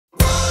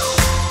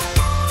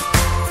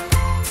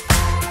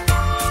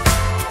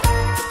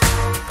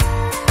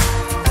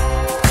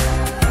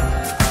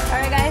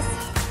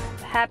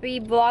Happy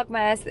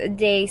Vlogmas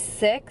day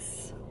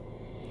 6.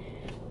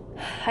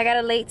 I got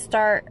a late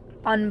start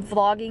on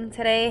vlogging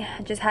today.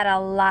 I just had a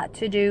lot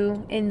to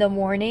do in the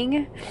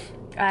morning.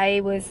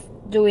 I was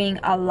doing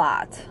a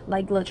lot,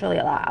 like literally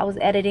a lot. I was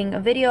editing a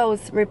video, I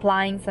was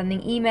replying,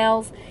 sending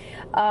emails.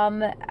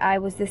 I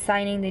was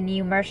designing the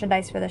new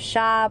merchandise for the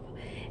shop,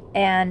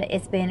 and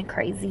it's been a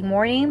crazy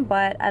morning,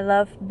 but I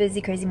love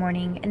busy, crazy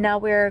morning. And now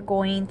we're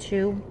going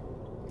to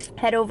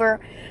head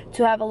over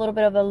to have a little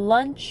bit of a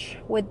lunch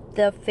with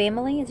the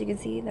family. As you can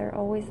see, they're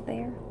always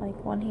there,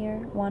 like one here,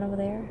 one over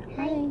there.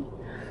 Hi.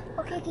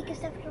 Okay, take a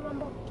step to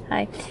Rumble.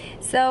 Hi.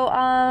 So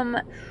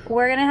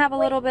we're gonna have a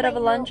little bit of a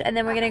lunch, and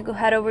then we're gonna go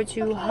head over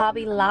to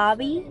Hobby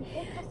Lobby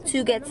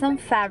to get some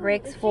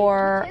fabrics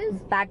for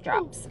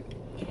backdrops.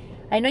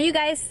 I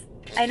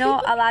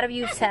know a lot of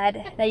you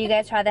said that you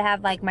guys rather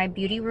have like my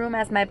beauty room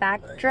as my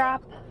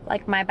backdrop,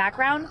 like my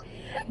background,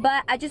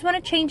 but I just want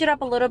to change it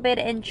up a little bit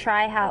and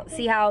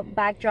see how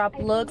backdrop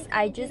looks.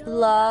 I just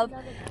love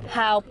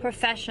how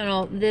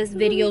professional these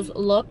videos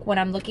look when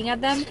I'm looking at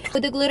them.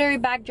 With the glittery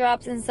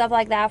backdrops and stuff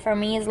like that, for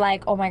me is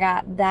like, oh my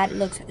god, that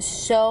looks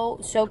so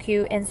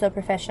cute and so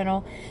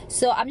professional.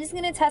 So I'm just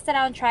gonna test it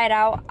out and try it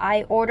out.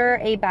 I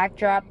ordered a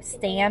backdrop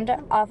stand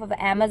off of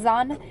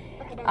Amazon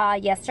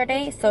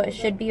yesterday, so it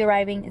should be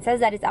arriving. It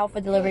says that it's out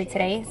for delivery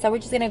today, so we're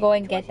just gonna go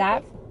and get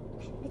that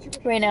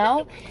right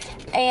now,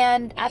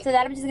 and after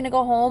that I'm just gonna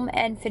go home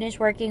and finish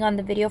working on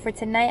the video for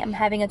tonight. I'm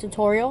having a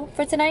tutorial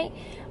for tonight.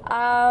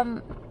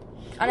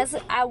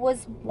 Honestly, I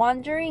was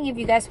wondering if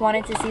you guys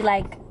wanted to see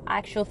like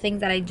actual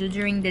things that I do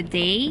during the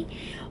day,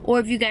 or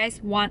if you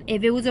guys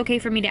if it was okay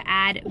for me to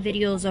add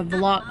videos of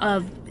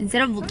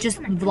instead of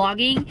just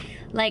vlogging,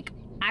 like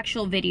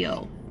actual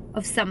video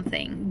of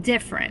something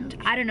different.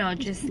 I don't know,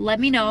 just let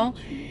me know.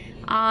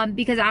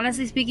 Because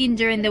honestly speaking,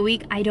 during the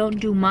week I don't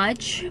do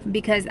much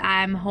because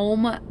I'm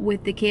home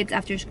with the kids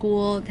after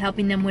school,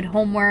 helping them with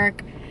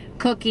homework,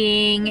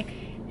 cooking,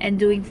 and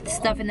doing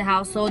stuff in the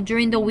house. So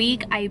during the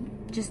week I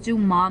just do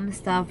mom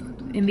stuff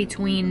in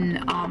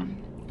between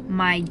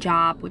my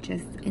job, which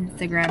is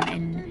Instagram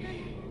and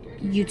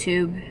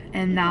YouTube,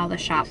 and now the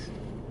shop.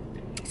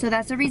 So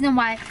that's the reason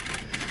why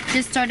I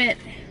just started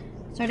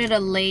a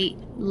late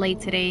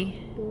today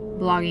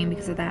vlogging,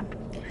 because of that.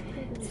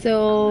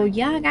 So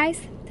yeah guys,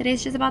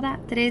 today's just about that.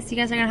 You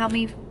guys are gonna help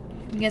me,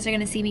 you guys are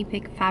gonna see me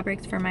pick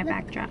fabrics for my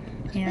backdrop,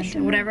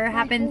 and whatever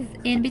happens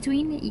in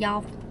between,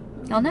 y'all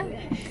know.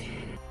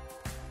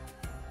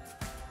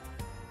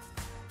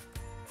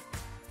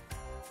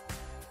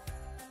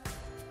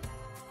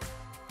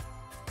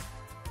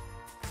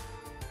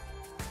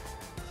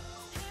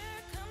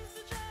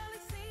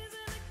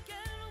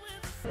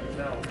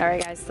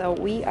 Alright guys, so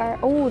we are,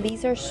 oh,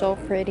 these are so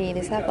pretty.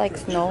 These have like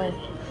snow.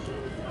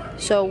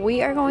 So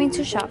we are going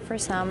to shop for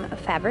some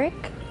fabric.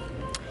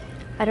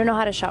 I don't know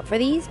how to shop for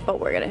these, but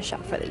we're gonna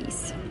shop for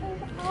these.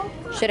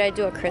 Should I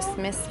do a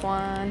Christmas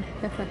one?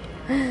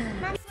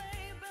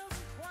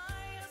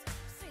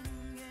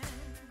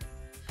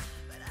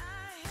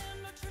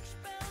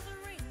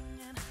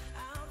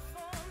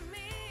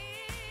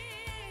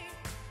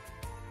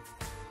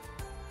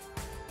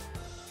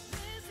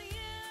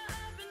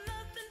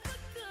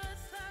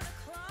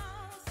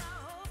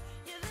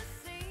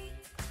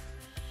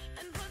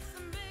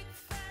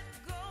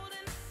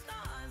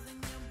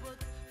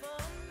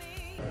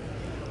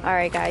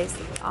 Alright guys,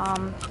 I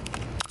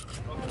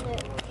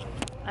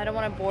don't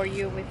want to bore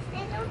you with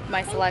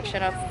my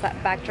selection of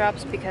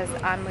backdrops because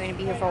I'm going to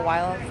be here for a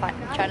while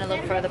trying to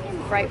look for the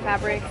right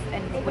fabric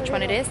and which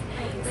one it is.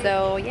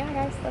 So yeah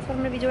guys, that's what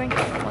I'm going to be doing.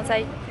 Once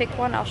I pick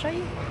one, I'll show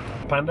you.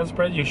 Panda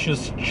spread, you should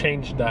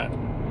change that.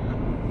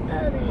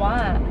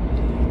 Why?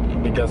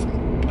 Because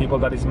people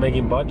that is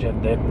making budget,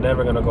 they're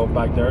never going to go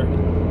back there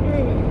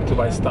to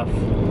buy stuff.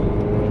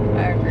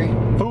 I agree.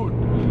 Food.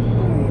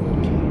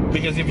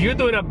 Because if you're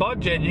doing a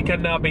budget, you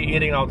cannot be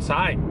eating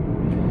outside.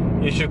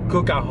 You should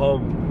cook at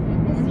home.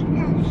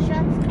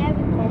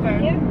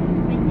 Okay.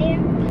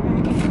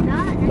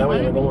 That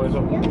way, don't worry.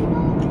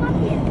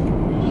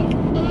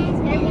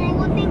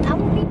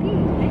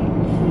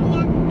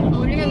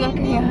 What are you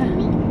looking at?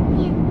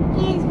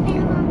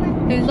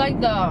 It's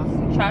like the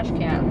trash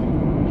can.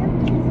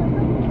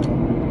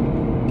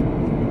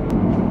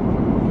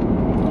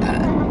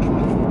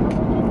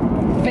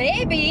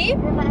 Baby!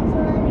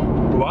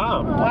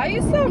 Wow. Why are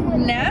you so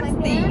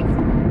nasty?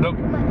 Look.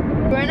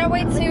 We're on our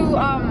way to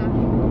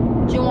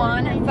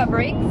Juan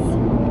Fabrics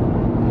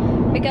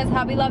because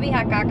Hobby Lobby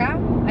had caca.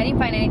 I didn't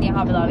find anything at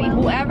Hobby Lobby.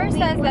 Whoever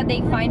says that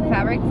they find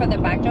fabric for the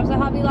backdrops at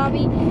Hobby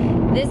Lobby,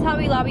 this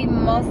Hobby Lobby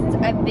must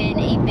have been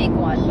a big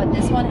one, but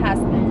this one has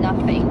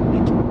nothing.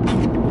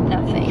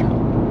 Nothing.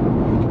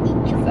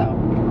 So,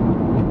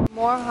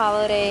 more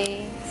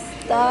holiday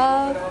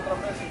stuff.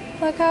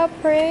 Look how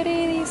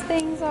pretty these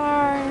things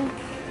are.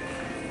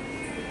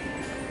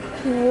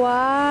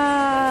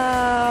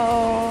 Wow.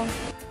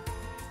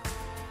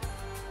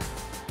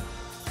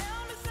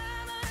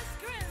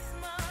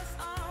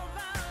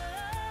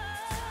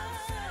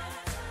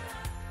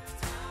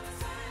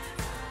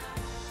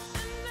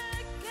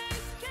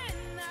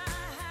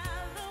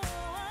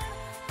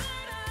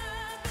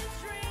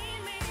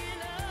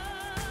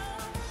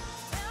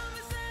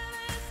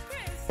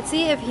 Let's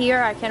see if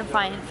here I can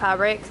find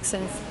fabric,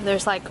 since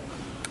there's like,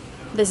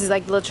 this is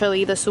like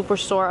literally the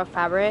superstore of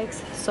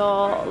fabrics.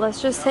 So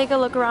let's just take a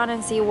look around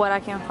and see what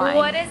I can find.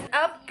 What is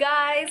up,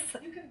 guys?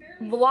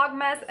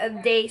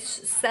 Vlogmas day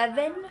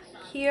 7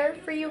 here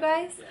for you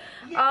guys.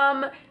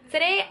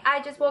 Today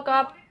I just woke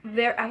up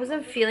I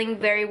wasn't feeling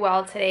very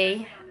well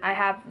today. I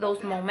have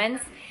those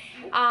moments.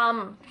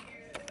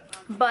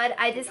 But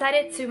I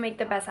decided to make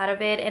the best out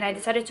of it, and I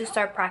decided to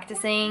start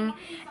practicing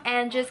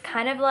and just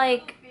kind of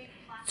like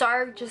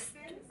start just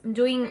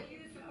doing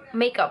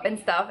makeup and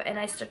stuff. And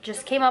I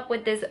just came up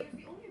with this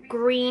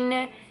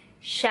green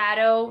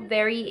shadow,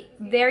 very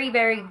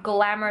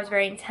glamorous,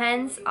 very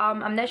intense.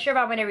 I'm not sure if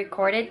I'm gonna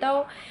record it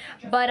though,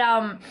 but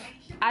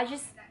I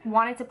just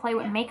wanted to play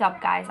with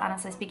makeup, guys.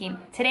 Honestly speaking,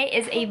 today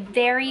is a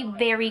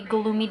very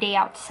gloomy day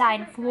outside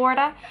in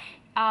Florida.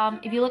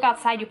 If you look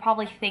outside, you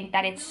probably think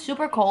that it's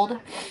super cold,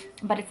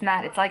 but it's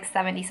not. It's like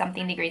 70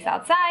 something degrees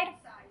outside,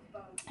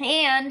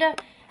 and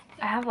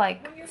I have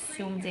like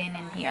zoomed in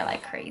here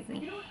like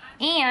crazy.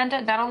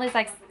 And not only is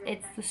like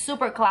it's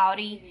super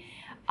cloudy,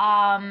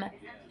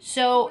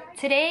 so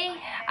today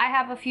I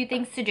have a few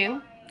things to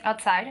do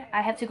outside.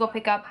 I have to go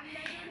pick up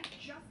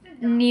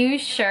new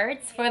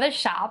shirts for the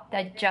shop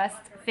that just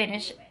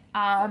finished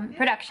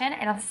production,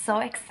 and I'm so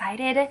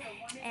excited.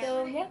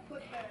 So yeah,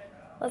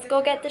 let's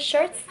go get the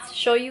shirts,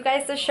 show you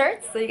guys the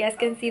shirts so you guys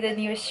can see the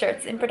newest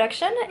shirts in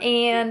production,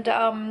 and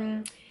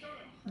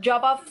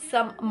drop off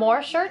some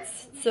more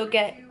shirts to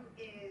get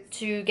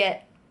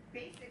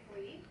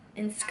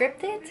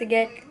inscripted, to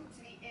get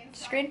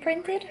screen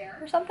printed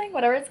or something,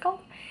 whatever it's called.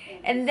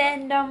 And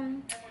then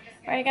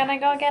we're gonna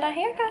go get a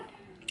haircut.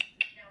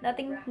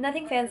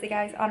 Nothing fancy,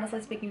 guys. Honestly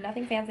speaking,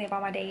 nothing fancy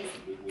about my days.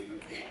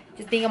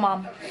 Just being a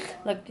mom.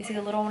 Look, do you see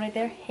the little one right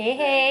there?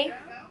 Hey.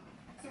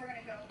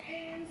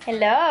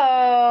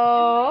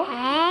 Hello.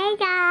 Hey,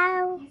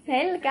 guys.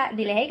 Hey, dile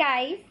hey,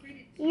 guys.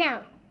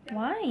 No.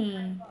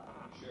 Why?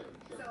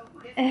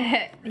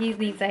 He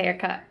needs a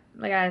haircut.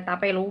 Look at that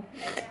pelu.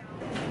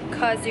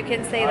 Cause you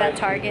can say that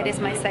Target is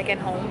my second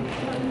home.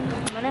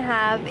 I'm gonna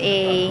have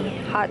a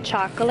hot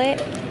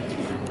chocolate.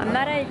 I'm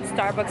not a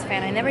Starbucks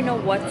fan. I never know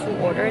what to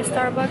order at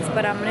Starbucks,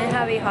 but I'm gonna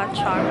have a hot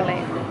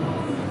chocolate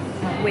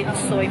with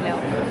soy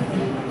milk.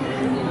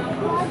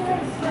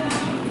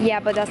 Yeah,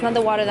 but that's not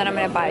the water that I'm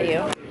gonna buy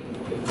you.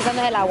 That's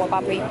not el agua,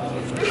 papi.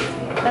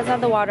 That's not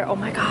the water. Oh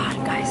my god,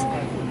 guys.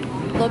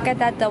 Look at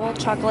that double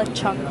chocolate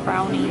chunk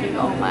brownie.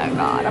 Oh my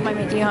god, am I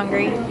making you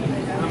hungry?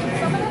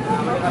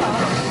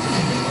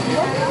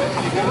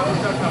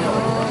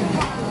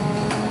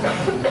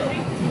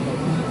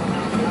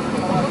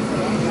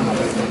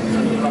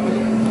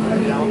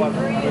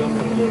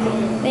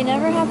 They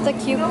never have the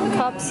cute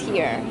cups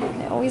here.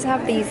 They always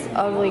have these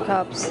ugly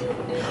cups.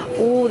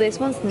 Oh, this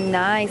one's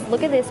nice.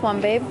 Look at this one,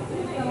 babe.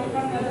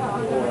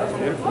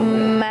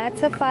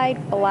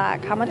 Mattified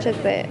black. How much is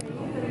it?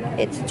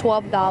 It's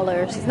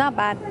 $12. It's not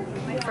bad.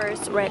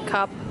 First red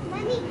cup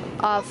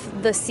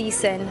of the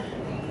season.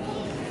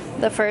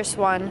 The first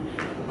one.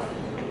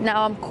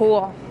 Now I'm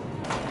cool.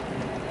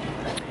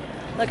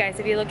 Look, guys,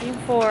 if you're looking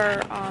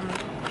for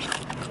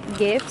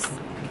gifts,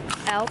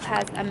 Elf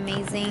has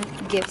amazing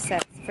gift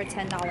sets for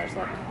 $10.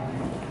 Look.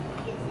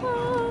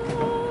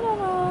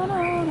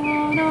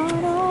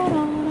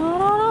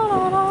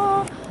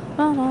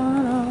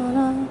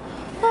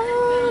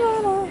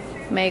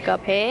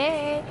 Makeup,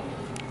 hey.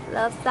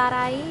 Love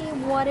Sarai,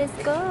 what is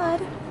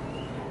good?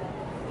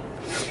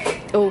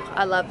 Oh,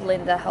 I love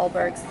Linda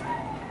Hellberg's.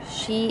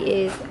 She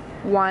is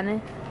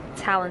one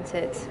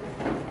talented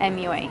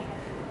MUA.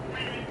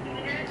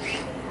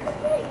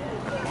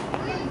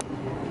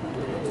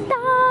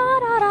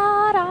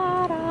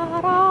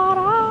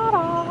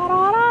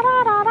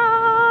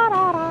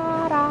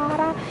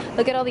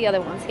 Look at all the other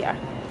ones here.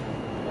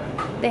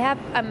 They have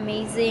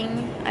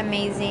amazing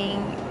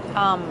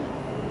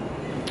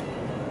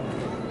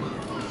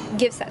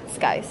gift sets,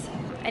 guys.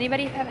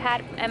 Anybody have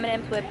had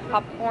M&M's with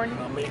popcorn?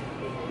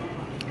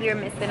 You're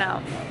missing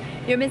out.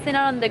 You're missing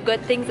out on the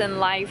good things in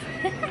life.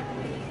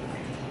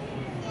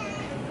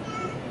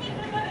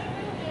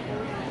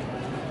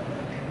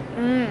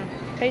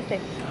 Tasty.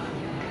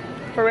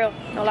 For real,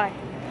 no lie.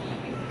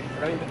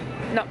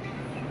 No,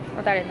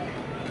 not that enough.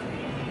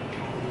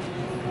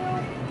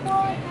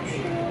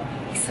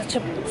 He's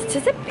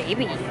just a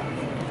baby.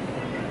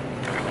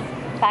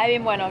 Está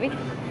bien bueno, ¿viste?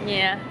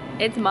 Yeah,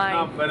 it's mine.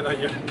 Not better than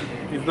you.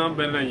 It's not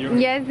better than you.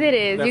 Yes, it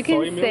is. That's you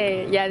can soy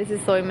say, yeah, this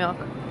is soy milk.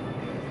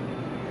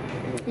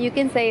 You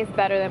can say it's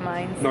better than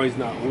mine. No, it's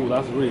not. Ooh,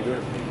 that's really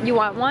good. You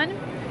want one?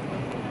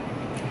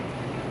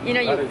 You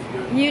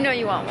know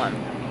you want one.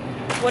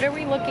 What are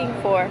we looking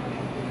for?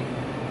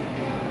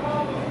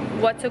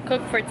 What to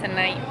cook for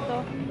tonight?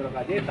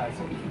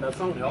 That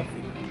sounds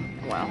healthy.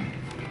 Well,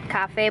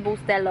 Cafe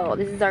Bustelo.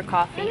 This is our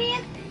coffee.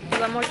 You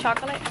want more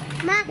chocolate?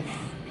 Ma.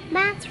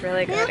 It's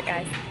really good,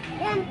 guys.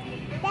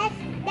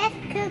 That's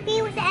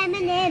cookie with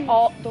M&M.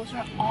 Oh, those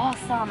are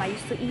awesome. I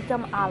used to eat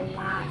them a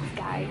lot,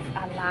 guys.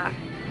 A lot.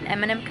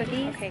 M&M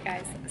cookies. Okay,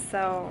 guys.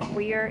 So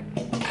we are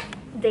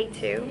day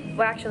 2.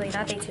 Well, actually,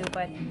 not day 2,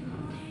 but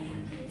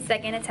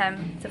second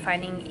attempt to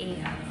finding a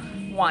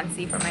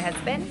onesie for my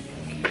husband.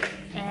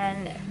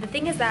 And the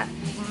thing is that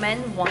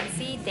men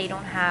onesie, they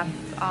don't have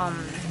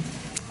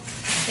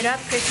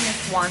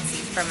Christmas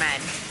onesies for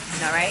men, you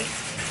know, right?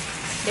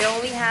 They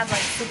only have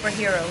like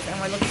superheroes, and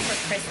we're looking for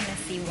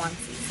Christmassy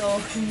onesies. So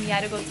we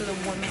had to go to the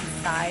women's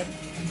side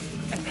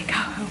and pick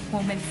out a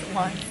woman's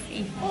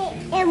onesie.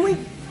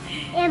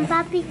 And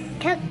Bobby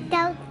took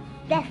out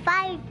the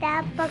fire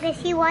tap because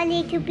he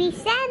wanted to be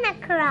Santa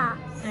Claus.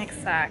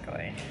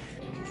 Exactly.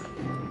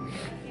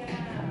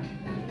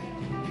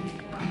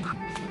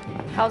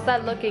 How's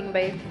that looking,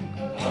 babe?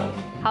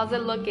 How's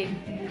it looking?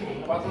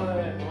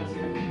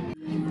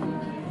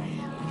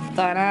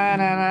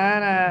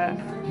 Da-na-na-na-na.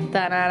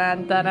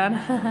 Da-na-na-na-na.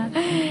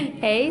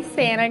 Hey,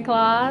 Santa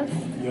Claus.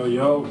 Yo,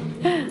 yo.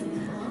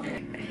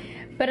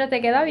 Pero te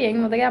queda bien,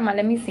 no te queda mal.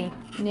 Let me see.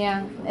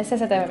 Yeah, ese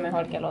se te ve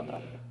mejor que el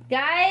otro.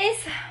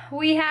 Guys,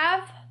 we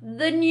have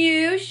the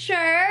new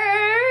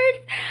shirt.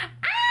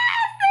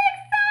 I'm so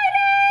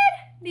excited!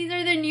 These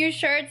are the new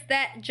shirts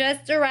that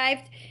just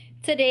arrived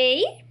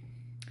today.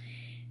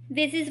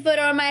 This is for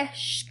all my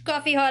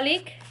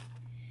coffeeholic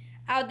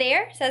out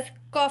there. It says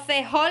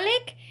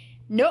coffeeholic.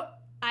 Nope,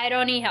 I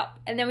don't need help.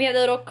 And then we have the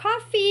little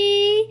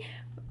coffee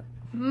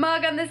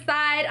mug on the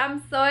side.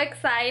 I'm so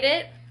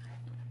excited.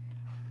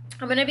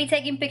 I'm gonna be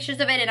taking pictures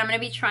of it and I'm gonna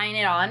be trying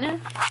it on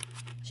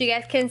so you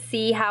guys can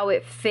see how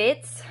it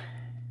fits.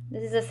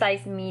 This is a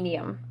size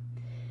medium.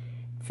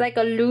 It's like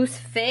a loose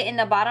fit in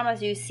the bottom,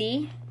 as you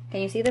see.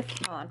 Can you see the,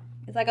 hold on.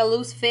 It's like a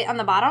loose fit on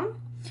the bottom.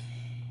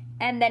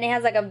 And then it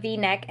has like a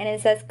V-neck and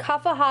it says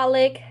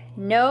coffeeholic.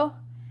 No,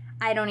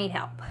 I don't need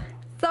help.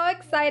 So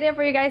excited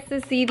for you guys to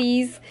see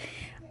these.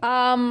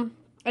 And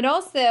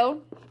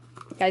also,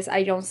 guys,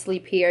 I don't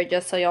sleep here,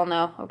 just so y'all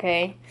know,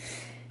 okay?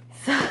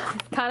 So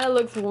it kind of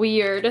looks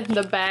weird,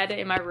 the bed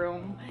in my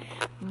room,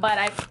 but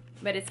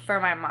it's for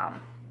my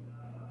mom.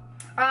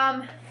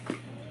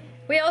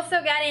 We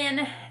also got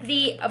in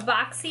the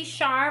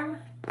BoxyCharm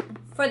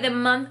for the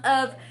month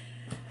of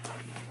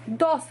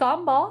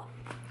December.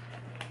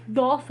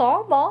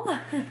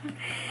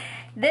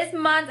 This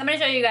month, I'm gonna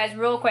show you guys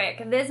real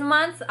quick. This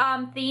month's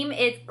theme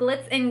is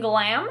Glitz and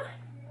Glam.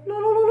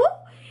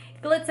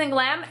 Glitz and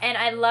Glam, and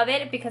I love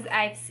it because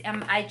I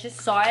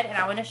just saw it and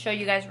I want to show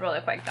you guys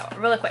really quick though.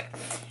 Really quick.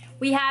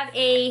 We have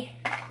a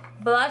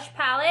blush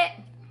palette.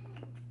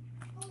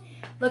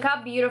 Look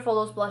how beautiful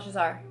those blushes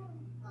are.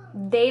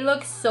 They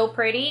look so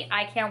pretty.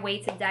 I can't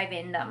wait to dive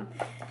in them.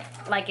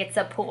 Like it's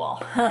a pool.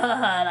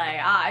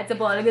 Like, it's a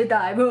pool, I'm gonna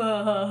dive.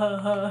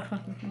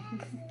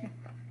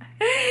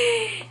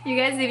 You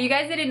guys, if you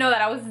guys didn't know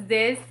that I was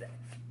this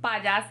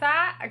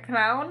payasa, a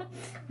clown,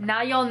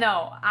 now you'll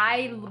know.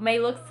 I may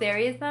look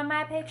serious in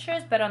my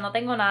pictures, pero no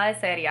tengo nada de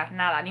seria.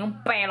 Nada, ni un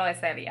pelo de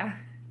seria.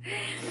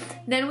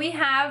 Then we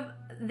have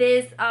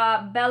this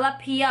Bella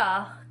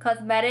Pia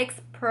Cosmetics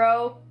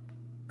Pro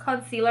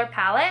Concealer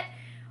Palette.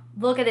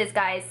 Look at this,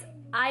 guys.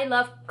 I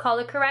love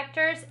color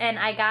correctors, and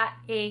I got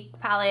a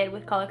palette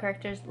with color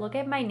correctors. Look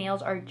at my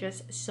nails, are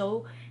just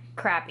so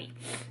crappy.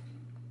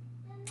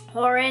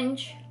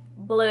 Orange,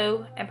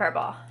 blue, and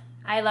purple.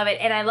 I love it,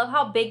 and I love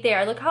how big they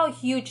are. Look how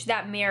huge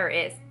that mirror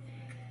is.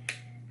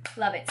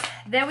 Love it.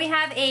 Then we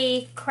have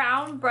a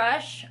crown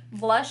brush,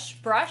 blush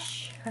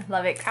brush.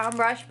 Love it. Crown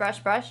brush,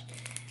 brush.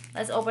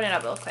 Let's open it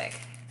up real quick.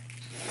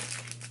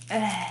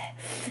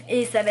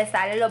 Y se me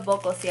salen los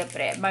bocos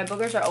siempre. My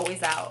boogers are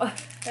always out.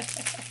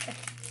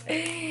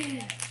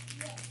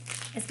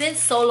 It's been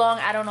so long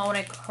I don't own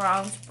a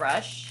crown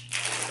brush.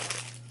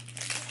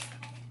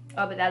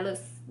 Oh, but that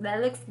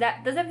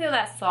doesn't feel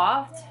that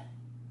soft.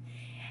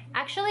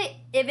 Actually,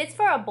 if it's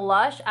for a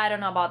blush, I don't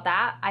know about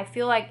that. I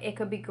feel like it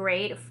could be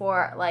great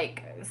for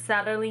like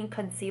settling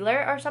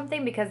concealer or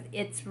something because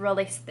it's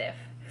really stiff.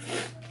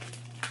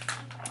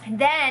 And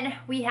then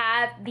we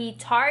have the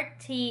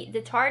Tarte,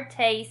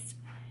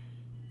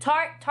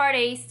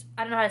 I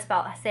don't know how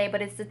to say,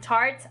 but it's the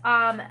Tarte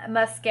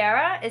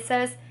mascara. It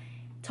says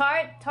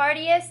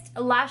Tarteist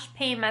Lash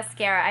Paint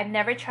Mascara. I've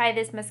never tried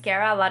this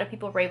mascara. A lot of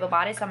people rave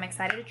about it, so I'm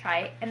excited to try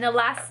it. And the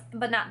last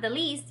but not the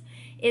least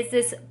is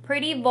this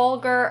Pretty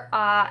Vulgar,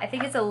 I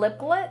think it's a lip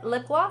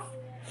gloss.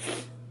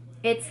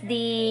 It's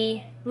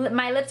the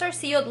My Lips Are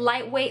Sealed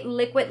Lightweight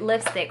Liquid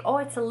Lipstick. Oh,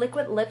 it's a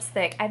liquid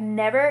lipstick. I've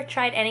never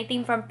tried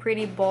anything from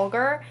Pretty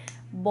Vulgar.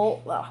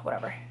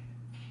 Whatever.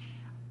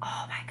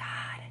 Oh my god.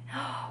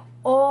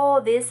 Oh,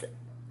 this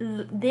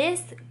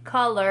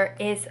color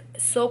is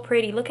so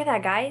pretty. Look at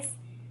that, guys.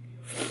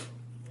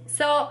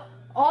 So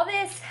all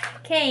this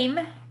came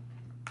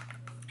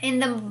in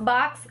the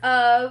box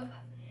of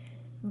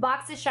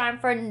BoxyCharm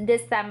for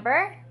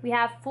December. We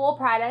have full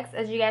products,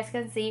 as you guys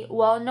can see,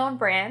 well-known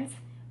brands.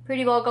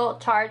 Pretty Vulgar,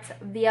 Tarte,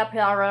 Via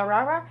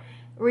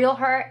Real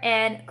Her,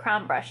 and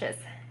Crown Brushes.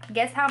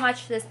 Guess how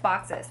much this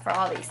box is for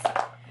all these?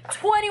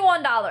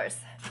 $21.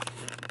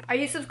 Are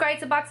you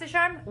subscribed to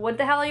BoxyCharm? What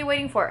the hell are you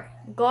waiting for?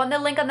 Go on the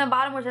link on the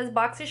bottom where it says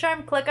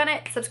BoxyCharm, click on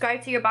it,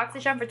 subscribe to your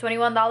BoxyCharm for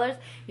 $21.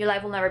 Your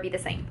life will never be the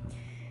same.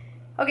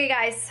 Okay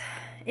guys,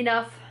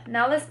 enough.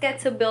 Now let's get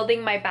to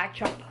building my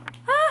backdrop.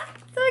 Ah,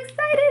 so so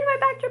excited. My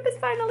backdrop is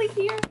finally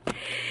here.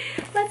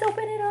 Let's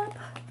open it up.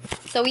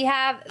 So we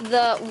have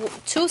the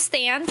two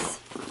stands.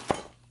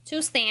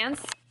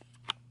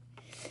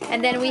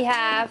 And then we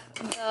have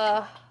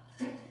the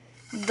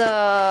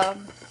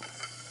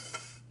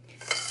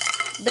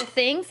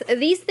things.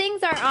 These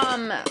things are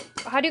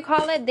how do you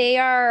call it? They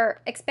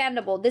are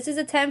expandable. This is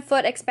a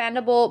 10-foot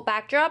expandable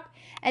backdrop,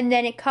 and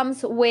then it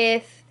comes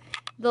with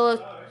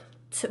the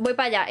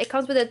it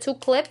comes with the 2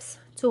 clips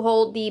to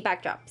hold the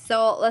backdrop.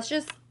 So let's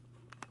just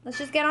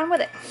get on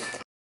with it.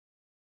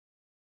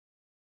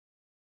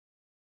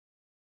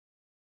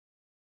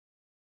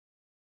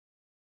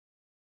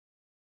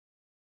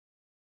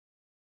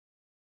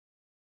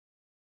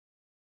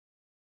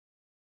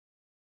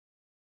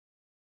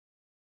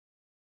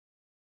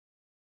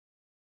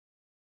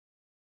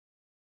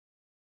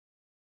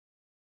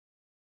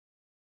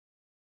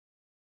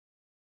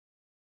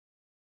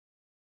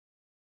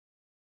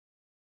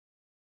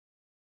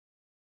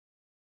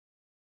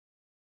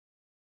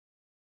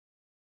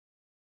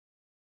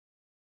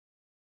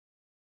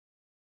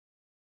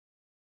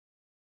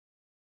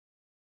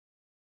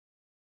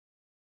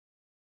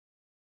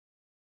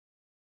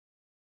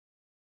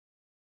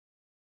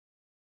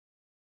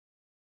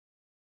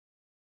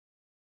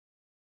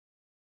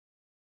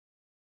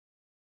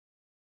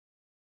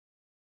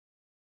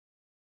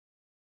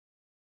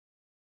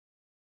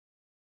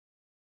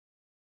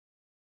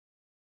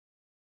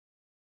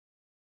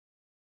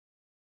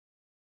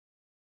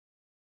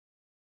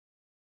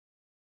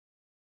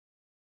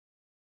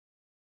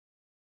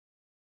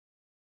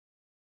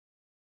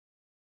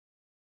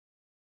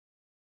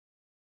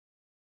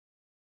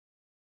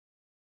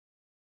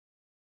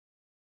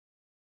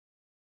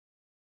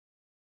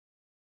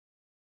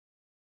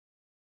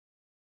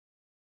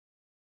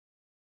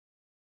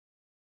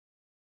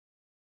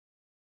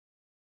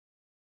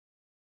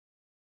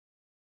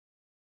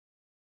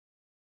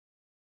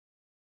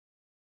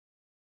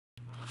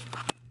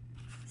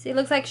 See, it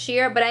looks like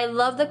sheer, but I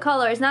love the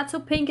color. It's not too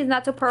pink, it's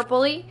not too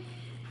purpley.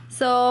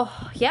 So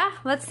yeah,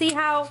 let's see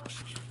how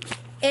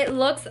it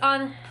looks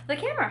on the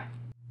camera.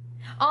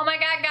 Oh my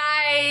god,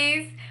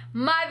 guys,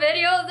 my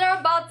videos are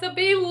about to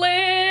be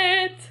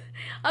lit.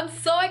 I'm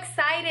so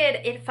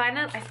excited. I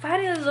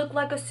finally look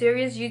like a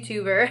serious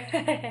YouTuber.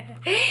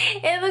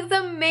 It looks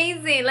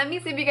amazing. Let me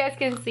see if you guys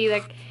can see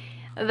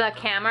the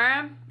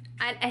camera.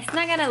 It's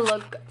not gonna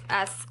look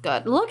as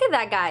good. Look at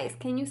that, guys.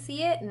 Can you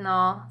see it?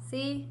 No.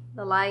 See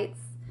the lights?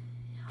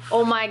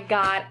 Oh my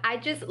god, I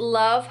just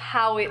love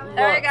how it looks.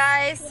 Alright,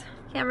 guys,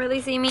 can't really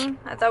see me.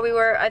 I thought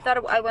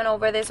I went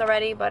over this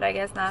already, but I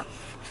guess not.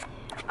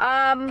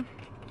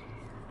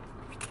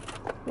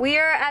 We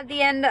are at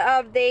the end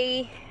of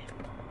day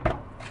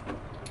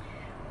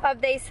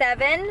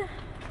 7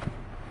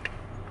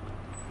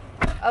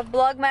 of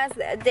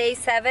Vlogmas day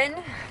 7.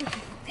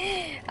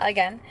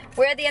 Again,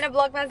 we're at the end of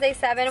Vlogmas day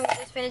 7. We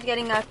just finished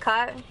getting a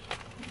cut.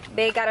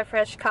 Bae got a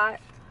fresh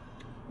cut.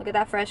 Look at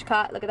that fresh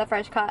cut. Look at that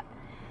fresh cut.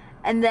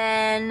 And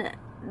then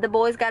the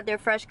boys got their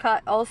fresh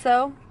cut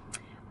also.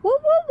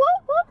 Whoop, whoop,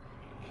 whoop, whoop.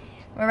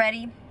 We're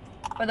ready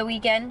for the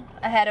weekend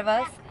ahead of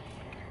us.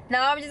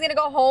 Now I'm just gonna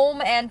go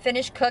home and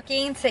finish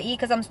cooking to eat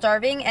because I'm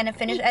starving, and then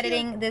finish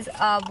editing this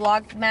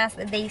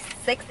Vlogmas day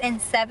 6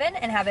 and 7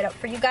 and have it up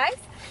for you guys.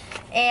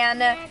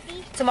 And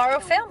tomorrow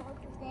film.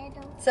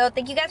 So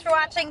thank you guys for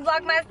watching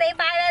Vlogmas day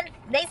 5 and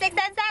day 6 and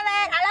 7.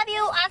 I love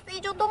you. I'll see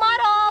you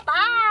tomorrow.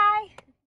 Bye.